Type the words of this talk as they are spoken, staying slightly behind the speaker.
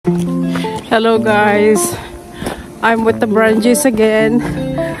Hello guys, I'm with the Branjes again,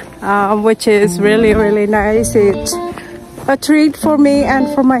 which is really nice. It's a treat for me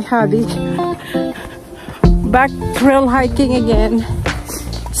and for my hubby. Back trail hiking again.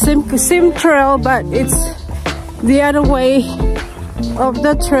 Same trail, but it's the other way of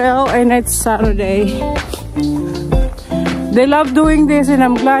the trail, and it's Saturday. They love doing this, and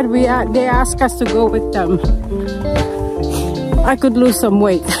I'm glad they asked us to go with them. I could lose some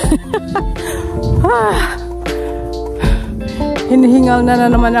weight. Hinihingal na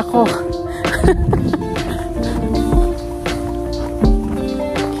naman ako.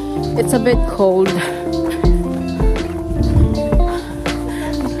 It's a bit cold.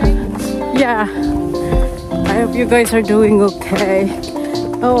 Yeah, I hope you guys are doing okay.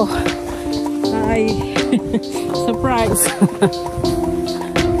 Oh, hi. Surprise.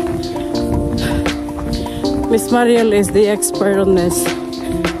 Miss Mariel is the expert on this.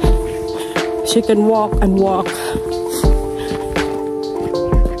 She can walk and walk.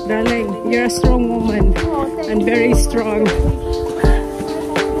 Darling, you're a strong woman and very strong.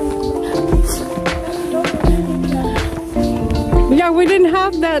 Yeah, we didn't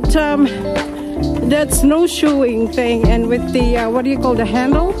have that that snowshoeing thing, and with the what do you call the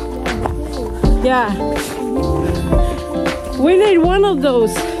handle? Yeah, we need one of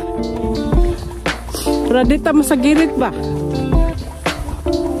those. Para dito masagirit ba?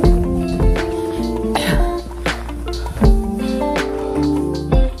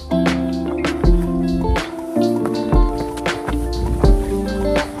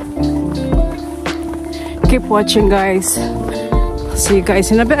 Keep watching, guys. See you guys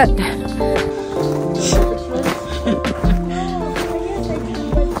in a bit.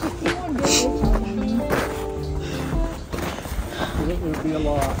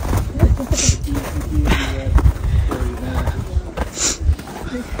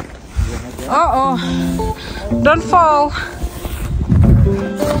 Uh-oh. Don't fall.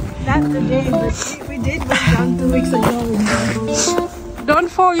 Not today, but we did went down 2 weeks ago.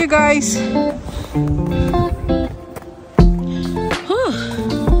 Don't fall, you guys.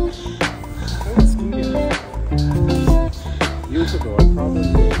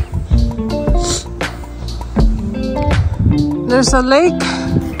 There's a lake.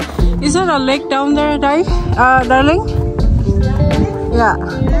 Is there a lake down there, darling? Yeah.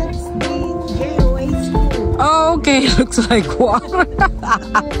 That's the JOA school. Oh, okay. Looks like water.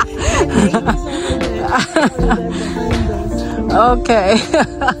 Okay.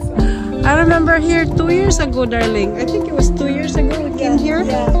 I remember here 2 years ago, darling. I think it was 2 years ago we came here.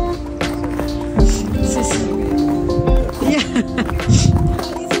 Yeah. This is, yeah.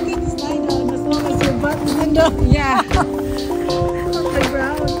 It's okay to slide on as long as your butt isn't up. Yeah. On the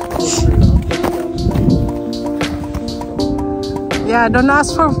ground. Yeah, don't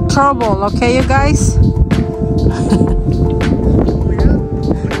ask for trouble, okay, you guys?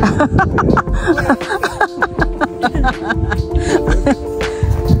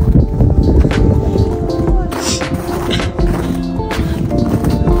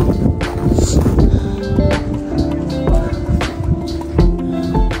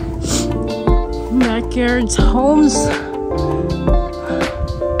 Backyards, homes.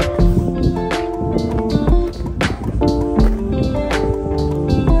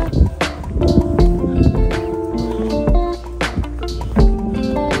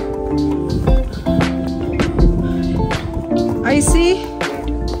 I see.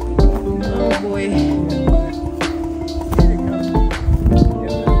 Oh boy.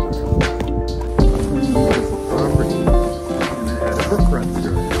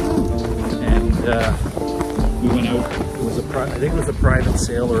 We went out. It was I think it was a private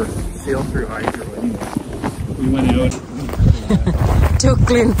sale or sale through Hydro. Anyway, we went out. Too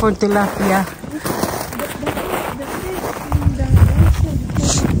clean for tilapia.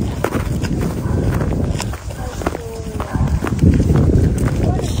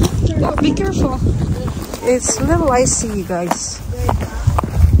 Oh, be careful. It's a little icy, you guys.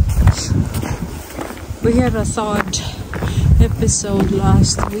 We had a thawed episode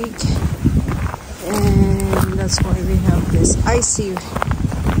last week, and that's why we have this icy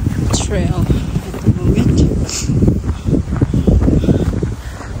trail at the moment.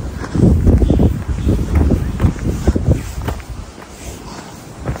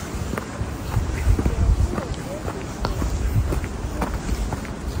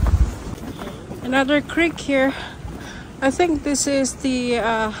 Another creek here. I think this is the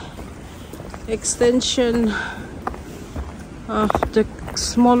extension of the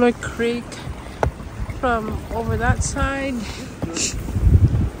smaller creek from over that side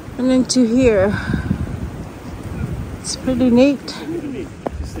and into here. It's pretty neat.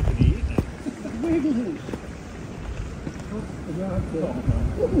 You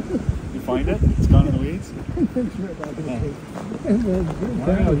find it? It's gone in the weeds?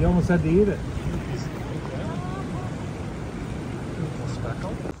 Wow, you almost had to eat it.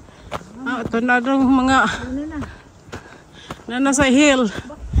 Ito na daw mga na nasa hill.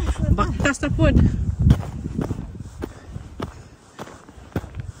 Baktas na po.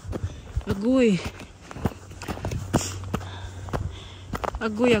 Agoy.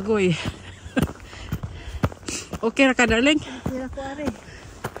 Agoy. Okay ra ka, darling? Okay ra ko ari.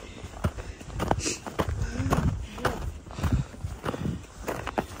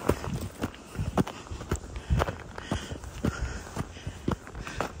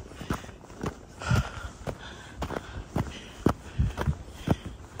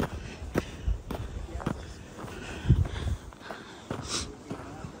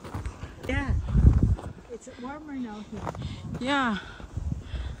 Yeah. It's warmer now here. Yeah.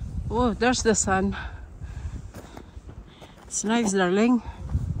 Oh, there's the sun. It's nice, darling.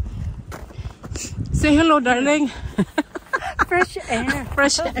 Say hello, darling. Fresh air.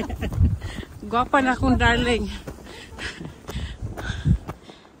 Fresh air. Gwapa na akong darling.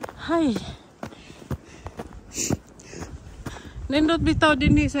 Hi. Nindot bitaw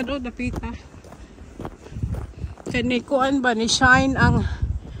din ni sa do dapita. Kani kuan ba ni shine ang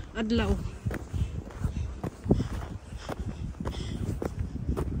adlaw.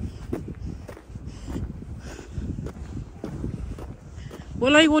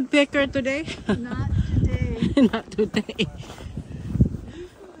 Will I woodpecker today? Not today. Not today.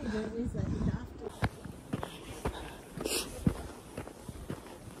 There is a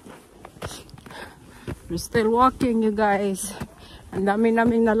We're still walking, you guys. Ang dami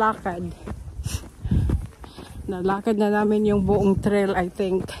naming nalakad. Nalakad na namin yung buong trail, I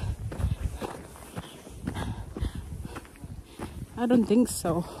think. I don't think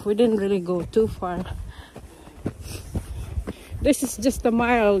so. We didn't really go too far. This is just a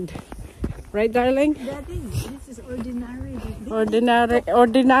mild, right, darling? Daddy, this is ordinary.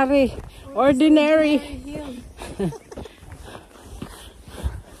 Ordinary. Hill.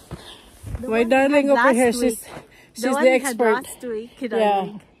 My darling over here, she's the expert. Last week,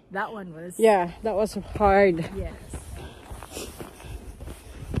 Yeah. that one was. Yeah, that was hard. Yes.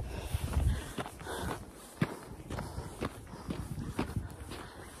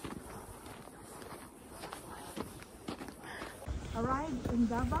 Arrived in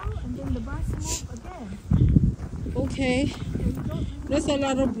Davao and then the bus moved again. Okay, there's a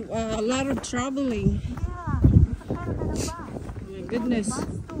lot of traveling. Yeah, nakakara ka ng bus. My goodness. Bus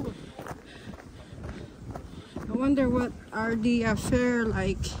tour. I wonder what are the fare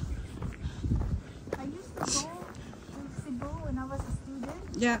like. I used to go to Cebu when I was a student,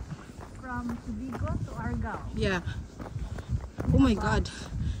 Yeah, from Tubigo to Argao. yeah. Oh my God,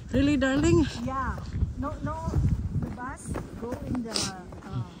 really, darling? Yeah, no, the bus go in the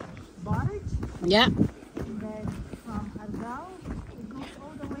barge, Yeah. and then from Argao, it goes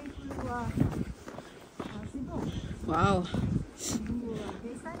all the way to Cebu. Wow. Cebu,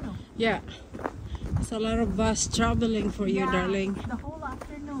 Quezano. Yeah. It's a lot of bus traveling for you, Yeah, darling. the whole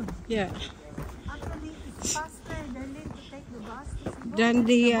afternoon. Yeah. Actually, it's faster, darling, to take the bus to Cebu Then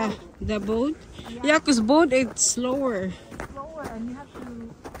the boat. Yeah, cause boat it's slower. slower, and you have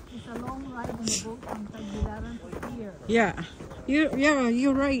to. It's a long ride on the boat from Tagbilaran to here. Yeah.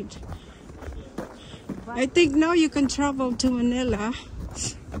 You're right. I think now you can travel to Manila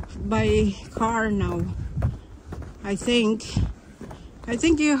by car now. I think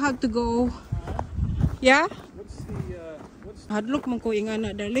you have to go. Yeah? Hadlok man ko ingana,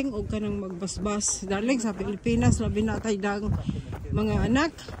 darling, og kanang magbasbas. Darling, sa Pilipinas, labi na tay dang mga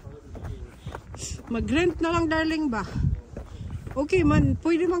anak. Mag-rent na lang, darling, ba? Okay man,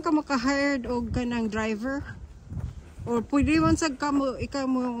 pwede man ka maka-hired og kanang driver. Or pwede man sa ikaw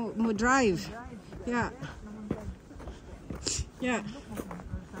mo drive. Yeah. Yeah.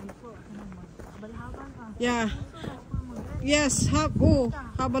 Yeah. Yes,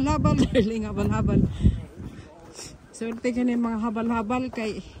 habal-habal, darling, habal-habal. Swerte ka na yung mga habal-habal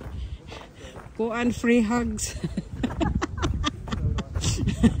kay kuan free hugs.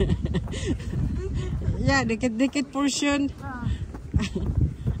 Yeah, dikit-dikit portion.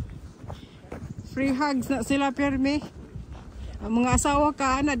 Free hugs na sila, permi. Ang mga asawa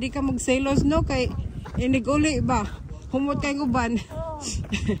ka, na di ka magselos, no? Kay iniguli ba? Humot kay guban.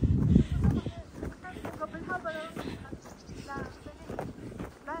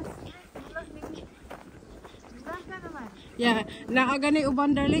 Yeah, naagani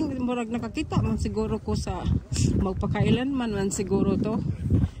uban, darling, murag nakakita man siguro ko sa magpakailan man siguro to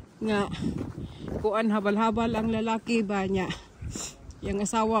nga kuan habal-habal ang lalaki ba niya, yung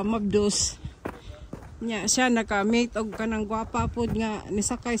asawa mabdos, Nya siya naka-mate og kanang gwapa pod nga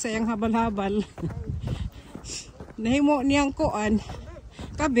nisakay sa iyang habal-habal. Nahimo niyang kuan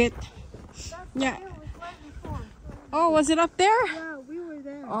kabit. Nya. Oh, was it up there? Yeah, we were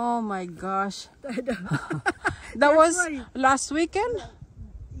there. Oh my gosh. That was last weekend?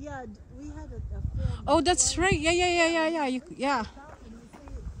 Yeah, we had a film. Oh, that's right. Yeah.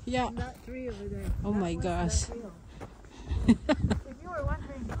 Yeah. That tree over there. Oh my gosh. If you were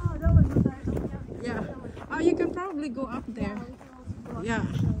wondering, oh, that was the time. Yeah. Oh, you can probably go up there. Yeah.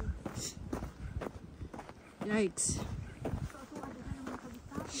 Yikes.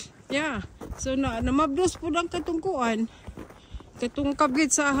 Yeah. So namabdos po ang katungkuan. Katong kabit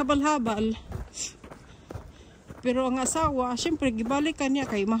sa habal-habal. Pero ang asawa, syempre gibalikan niya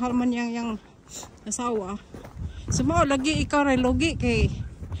kay mahal man yang asawa. So mao lagi ikaw ray logi kay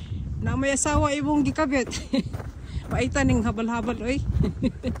na may asawa imong gikabit. Paita ning habal-habal oy.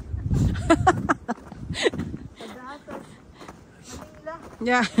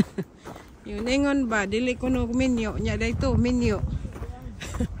 Yeah. Yun ingon ba dili ko no minyo nya dayto minyo.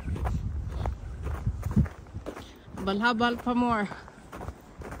 Habal-habal pa more.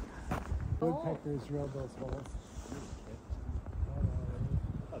 Woodpeckers drilled those holes.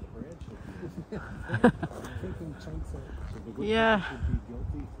 Taking chunks of it. Yeah. Would be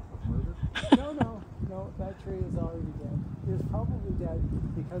guilty of murder? No, that tree is already dead. It was probably dead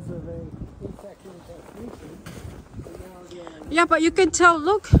because of a insect infestation. Yeah, but you can tell,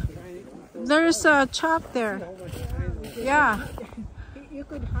 look, there's a chop there. Yeah. You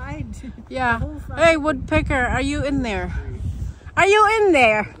could hide. Yeah. Hey, woodpecker, are you in there? Are you in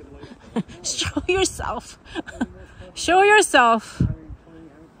there? Show yourself. Show yourself.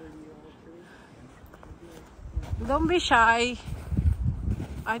 Don't be shy.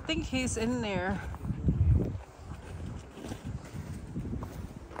 I think he's in there.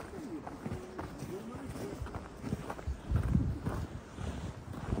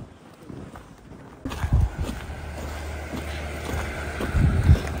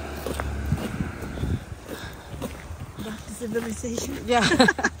 Back to civilization. Yeah.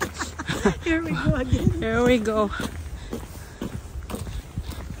 Here we go again. Here we go.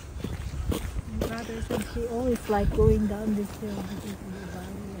 My brother said she always liked going down this hill.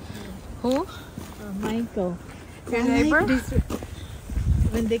 Who? Michael. Your neighbor?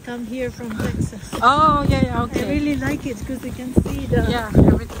 When they come here from Texas. Oh, yeah, I okay. really like it because they can see the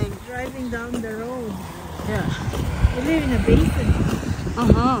everything. driving down the road. Yeah. We live in a basin.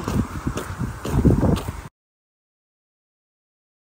 Uh-huh.